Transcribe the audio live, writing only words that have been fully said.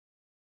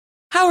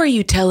How are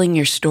you telling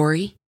your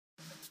story?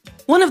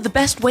 One of the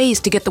best ways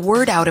to get the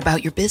word out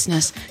about your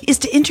business is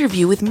to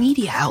interview with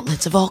media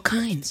outlets of all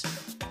kinds.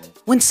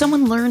 When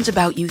someone learns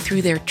about you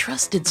through their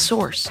trusted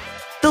source,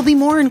 they'll be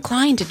more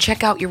inclined to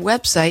check out your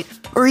website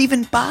or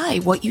even buy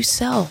what you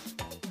sell.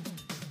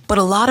 But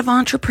a lot of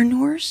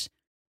entrepreneurs,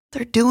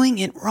 they're doing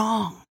it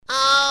wrong.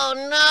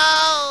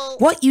 Oh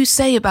no! What you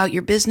say about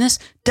your business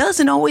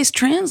doesn't always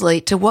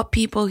translate to what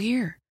people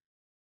hear.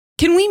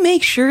 Can we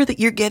make sure that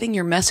you're getting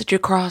your message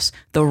across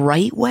the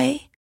right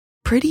way?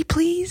 Pretty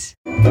please?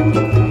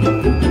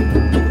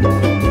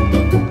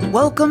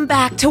 Welcome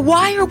back to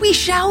Why Are We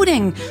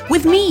Shouting?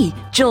 With me,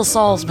 Jill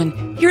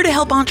Salzman, here to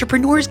help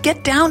entrepreneurs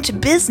get down to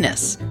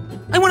business.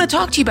 I want to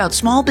talk to you about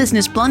small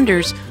business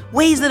blunders,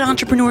 ways that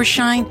entrepreneurs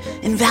shine,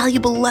 and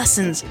valuable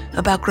lessons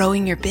about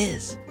growing your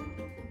biz.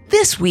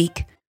 This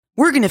week,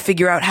 we're going to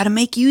figure out how to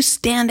make you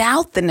stand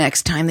out the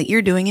next time that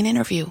you're doing an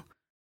interview.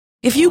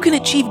 If you can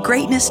achieve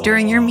greatness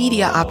during your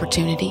media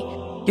opportunity,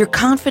 your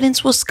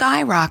confidence will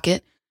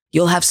skyrocket,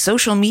 you'll have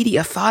social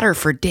media fodder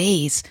for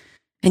days,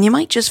 and you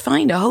might just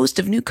find a host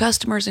of new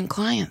customers and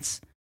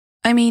clients.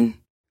 I mean,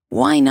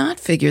 why not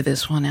figure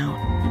this one out?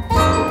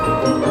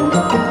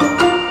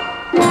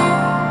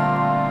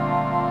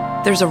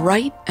 There's a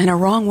right and a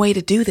wrong way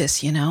to do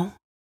this, you know.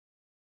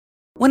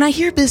 When I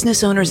hear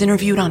business owners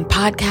interviewed on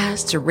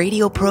podcasts or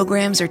radio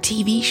programs or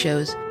TV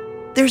shows,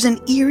 there's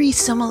an eerie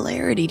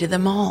similarity to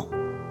them all.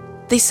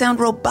 They sound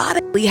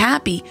robotically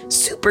happy,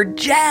 super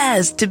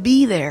jazzed to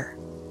be there.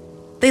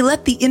 They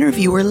let the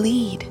interviewer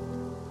lead.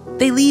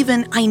 They leave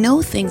an I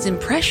know things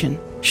impression,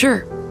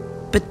 sure,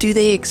 but do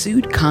they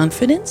exude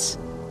confidence?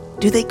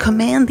 Do they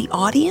command the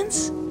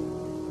audience?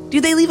 Do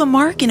they leave a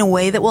mark in a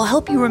way that will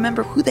help you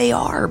remember who they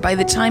are by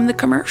the time the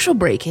commercial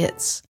break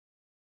hits?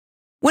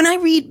 When I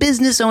read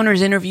business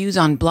owners' interviews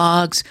on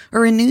blogs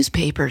or in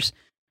newspapers,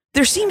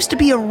 there seems to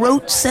be a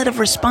rote set of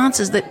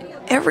responses that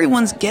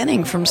everyone's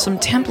getting from some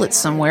template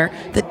somewhere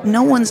that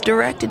no one's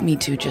directed me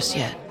to just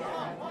yet.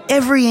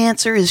 Every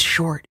answer is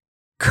short,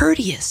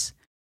 courteous.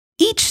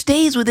 Each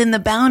stays within the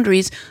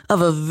boundaries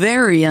of a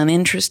very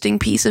uninteresting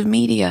piece of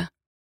media.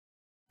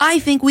 I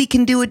think we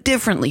can do it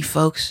differently,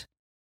 folks.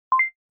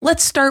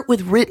 Let's start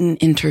with written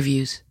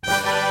interviews.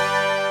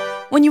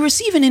 When you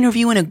receive an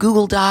interview in a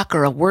Google Doc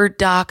or a Word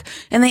doc,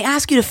 and they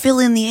ask you to fill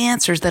in the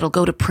answers that'll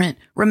go to print,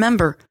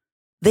 remember,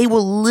 they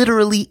will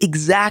literally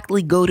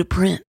exactly go to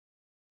print.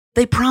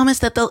 They promise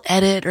that they'll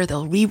edit or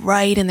they'll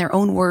rewrite in their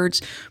own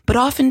words, but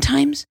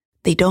oftentimes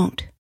they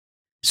don't.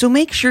 So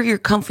make sure you're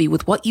comfy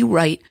with what you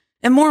write,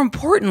 and more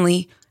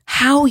importantly,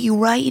 how you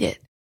write it.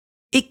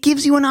 It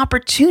gives you an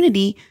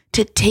opportunity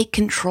to take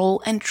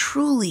control and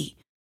truly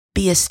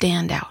be a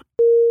standout.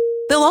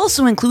 They'll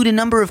also include a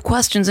number of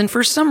questions, and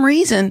for some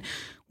reason,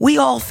 we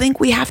all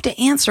think we have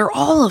to answer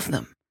all of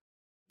them.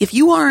 If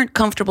you aren't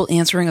comfortable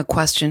answering a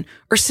question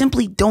or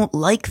simply don't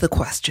like the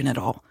question at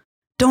all,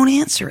 don't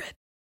answer it.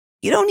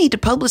 You don't need to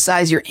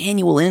publicize your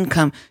annual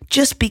income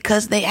just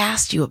because they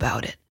asked you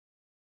about it.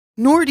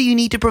 Nor do you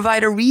need to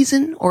provide a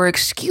reason or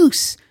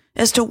excuse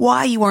as to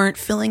why you aren't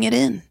filling it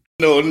in.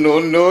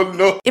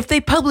 No. If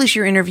they publish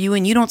your interview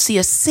and you don't see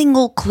a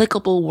single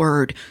clickable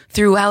word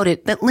throughout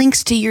it that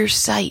links to your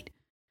site,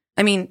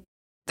 I mean,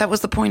 that was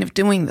the point of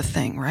doing the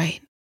thing,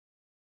 right?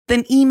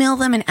 Then email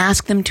them and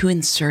ask them to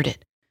insert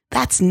it.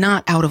 That's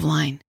not out of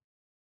line.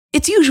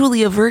 It's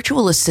usually a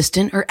virtual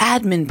assistant or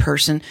admin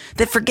person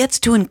that forgets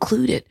to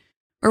include it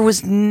or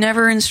was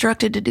never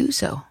instructed to do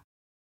so.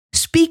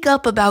 Speak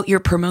up about your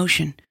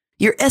promotion.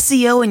 Your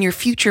SEO and your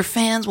future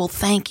fans will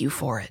thank you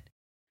for it.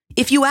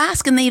 If you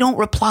ask and they don't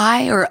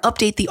reply or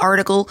update the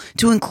article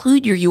to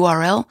include your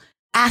URL,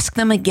 ask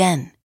them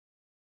again.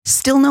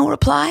 Still no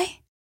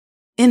reply?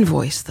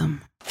 Invoice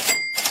them.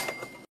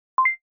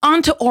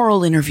 On to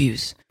oral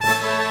interviews.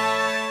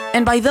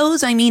 And by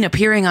those, I mean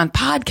appearing on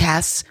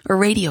podcasts or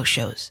radio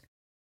shows.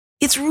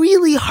 It's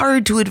really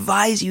hard to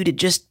advise you to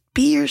just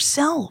be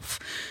yourself,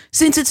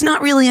 since it's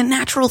not really a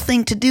natural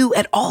thing to do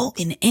at all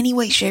in any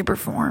way, shape, or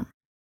form.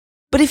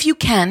 But if you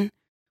can,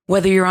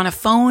 whether you're on a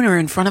phone or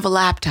in front of a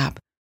laptop,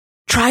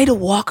 try to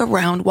walk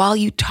around while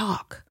you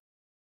talk.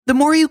 The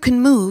more you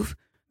can move,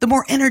 the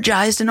more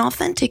energized and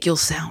authentic you'll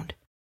sound.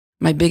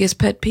 My biggest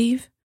pet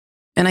peeve?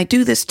 And I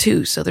do this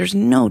too, so there's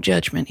no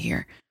judgment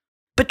here.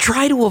 But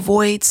try to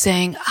avoid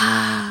saying,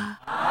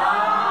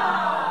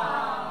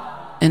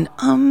 and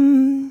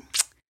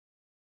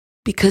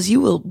because you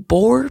will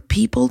bore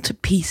people to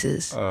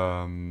pieces.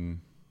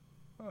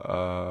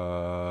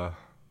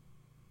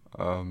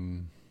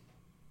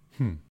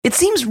 It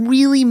seems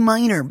really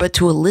minor, but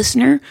to a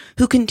listener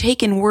who can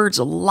take in words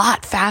a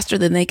lot faster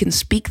than they can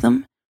speak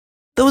them,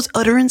 those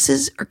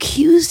utterances are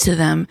cues to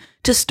them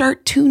to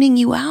start tuning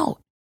you out.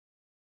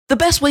 The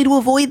best way to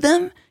avoid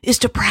them is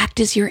to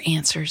practice your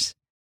answers.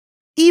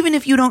 Even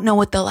if you don't know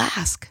what they'll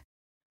ask.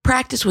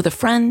 Practice with a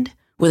friend,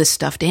 with a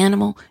stuffed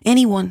animal,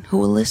 anyone who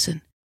will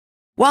listen.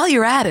 While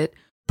you're at it,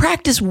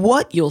 practice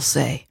what you'll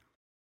say.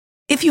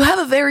 If you have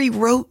a very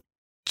rote,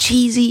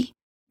 cheesy,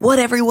 what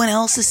everyone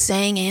else is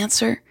saying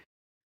answer,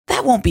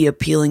 That won't be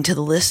appealing to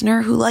the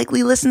listener who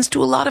likely listens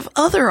to a lot of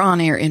other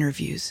on-air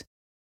interviews.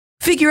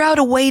 Figure out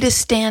a way to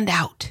stand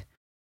out.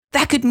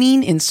 That could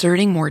mean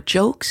inserting more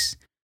jokes,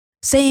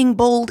 saying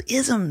bold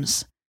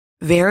isms,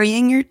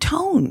 varying your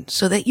tone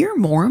so that you're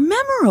more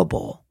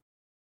memorable.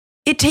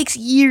 It takes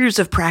years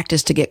of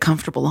practice to get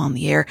comfortable on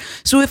the air,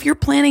 so if you're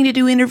planning to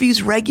do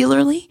interviews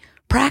regularly,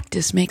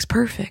 practice makes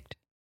perfect.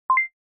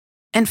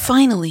 And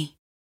finally,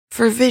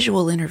 for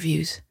visual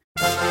interviews,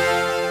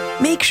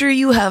 make sure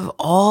you have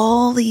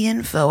all the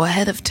info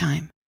ahead of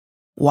time.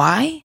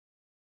 Why?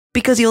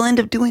 Because you'll end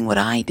up doing what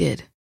I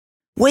did.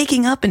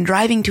 Waking up and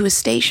driving to a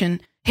station,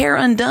 hair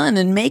undone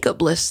and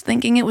makeupless,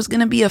 thinking it was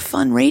going to be a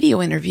fun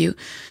radio interview,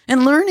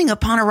 and learning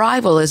upon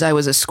arrival as I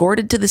was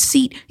escorted to the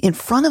seat in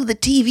front of the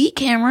TV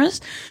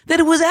cameras that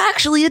it was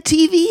actually a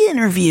TV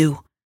interview.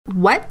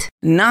 What?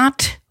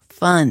 Not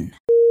fun.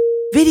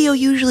 Video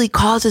usually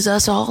causes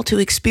us all to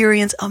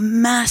experience a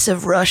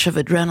massive rush of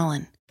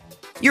adrenaline.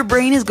 Your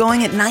brain is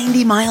going at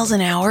 90 miles an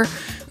hour,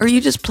 or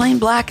you just plain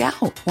black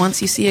out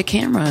once you see a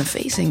camera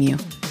facing you.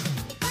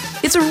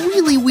 It's a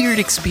really weird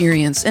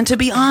experience, and to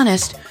be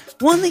honest,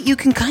 one that you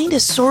can kind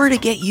of sort of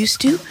get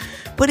used to,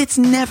 but it's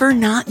never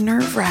not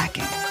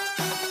nerve-wracking.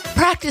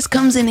 Practice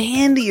comes in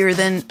handier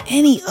than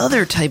any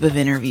other type of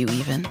interview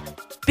even,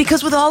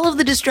 because with all of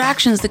the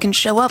distractions that can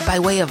show up by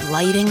way of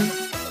lighting,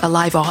 a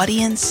live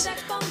audience,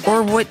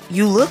 or what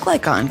you look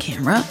like on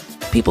camera,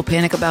 people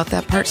panic about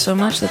that part so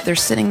much that they're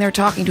sitting there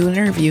talking to an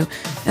interview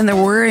and they're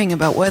worrying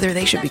about whether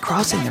they should be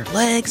crossing their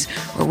legs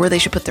or where they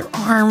should put their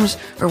arms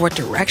or what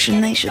direction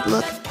they should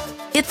look.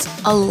 It's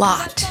a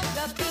lot.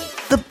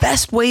 The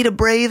best way to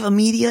brave a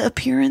media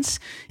appearance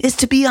is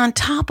to be on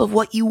top of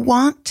what you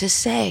want to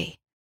say.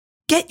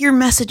 Get your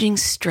messaging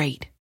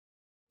straight.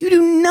 You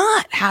do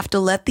not have to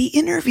let the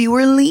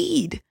interviewer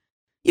lead.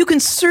 You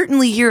can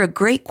certainly hear a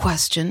great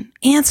question,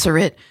 answer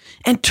it,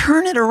 and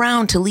turn it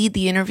around to lead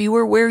the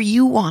interviewer where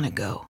you want to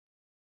go.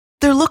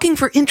 They're looking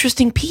for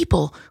interesting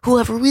people who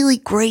have really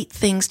great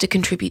things to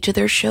contribute to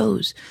their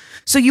shows.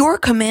 So your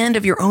command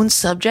of your own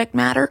subject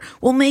matter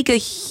will make a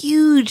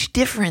huge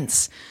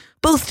difference,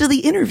 both to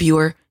the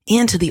interviewer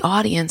and to the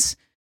audience,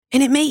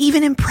 and it may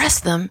even impress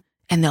them,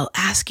 and they'll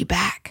ask you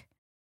back.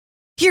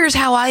 Here's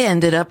how I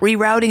ended up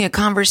rerouting a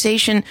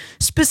conversation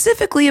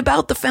specifically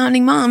about the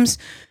Founding Moms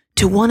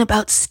to one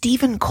about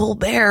Stephen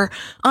Colbert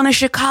on a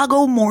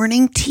Chicago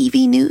morning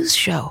TV news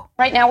show.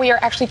 Right now, we are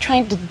actually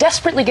trying to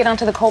desperately get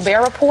onto the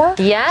Colbert Report.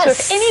 Yes. So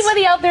if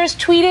anybody out there is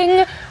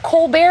tweeting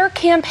Colbert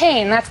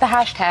campaign, that's the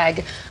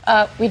hashtag,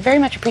 we'd very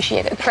much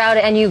appreciate it. Proud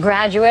and you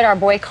graduate, our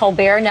boy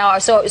Colbert. Now,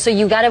 so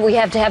we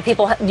have to have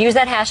people use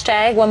that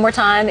hashtag one more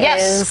time.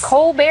 Yes,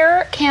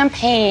 Colbert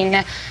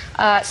campaign.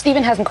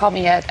 Stephen hasn't called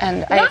me yet,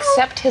 and I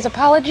accept his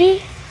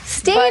apology.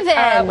 Stephen,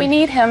 but, we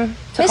need him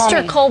to call me.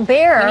 Mr.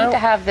 Colbert. We need to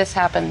have this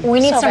happen. We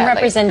need so some badly.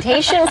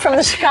 representation from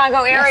the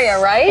Chicago area,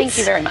 Yes. right? Thank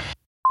you very much.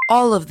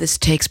 All of this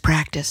takes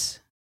practice.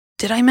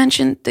 Did I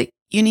mention that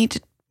you need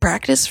to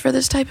practice for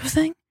this type of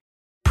thing?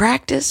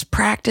 Practice,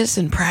 practice,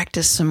 and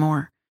practice some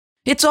more.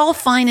 It's all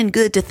fine and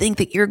good to think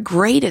that you're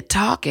great at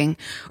talking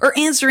or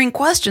answering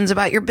questions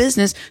about your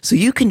business so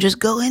you can just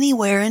go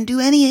anywhere and do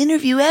any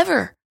interview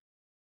ever.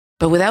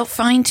 But without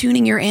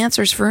fine-tuning your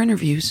answers for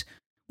interviews,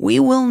 we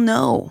will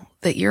know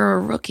that you're a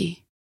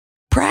rookie.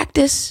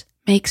 Practice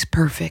makes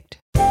perfect.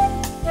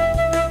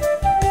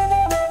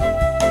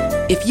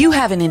 If you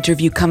have an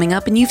interview coming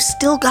up and you've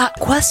still got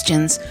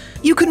questions,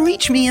 you can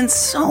reach me in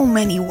so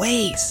many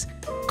ways.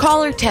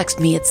 Call or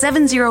text me at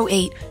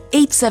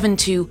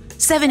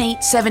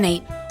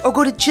 708-872-7878 or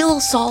go to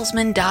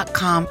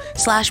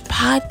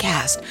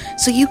jillsalzman.com/podcast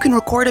so you can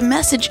record a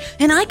message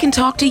and I can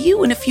talk to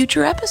you in a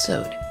future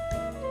episode.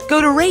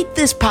 Go to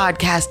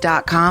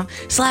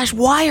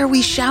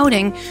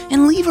ratethispodcast.com/whyareweshouting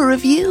and leave a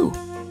review.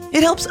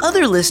 It helps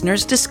other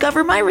listeners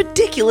discover my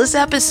ridiculous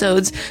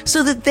episodes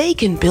so that they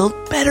can build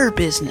better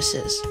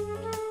businesses.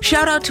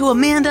 Shout out to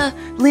Amanda,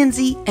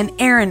 Lindsay, and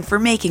Aaron for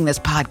making this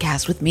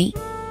podcast with me.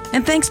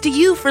 And thanks to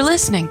you for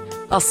listening.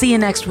 I'll see you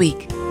next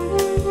week.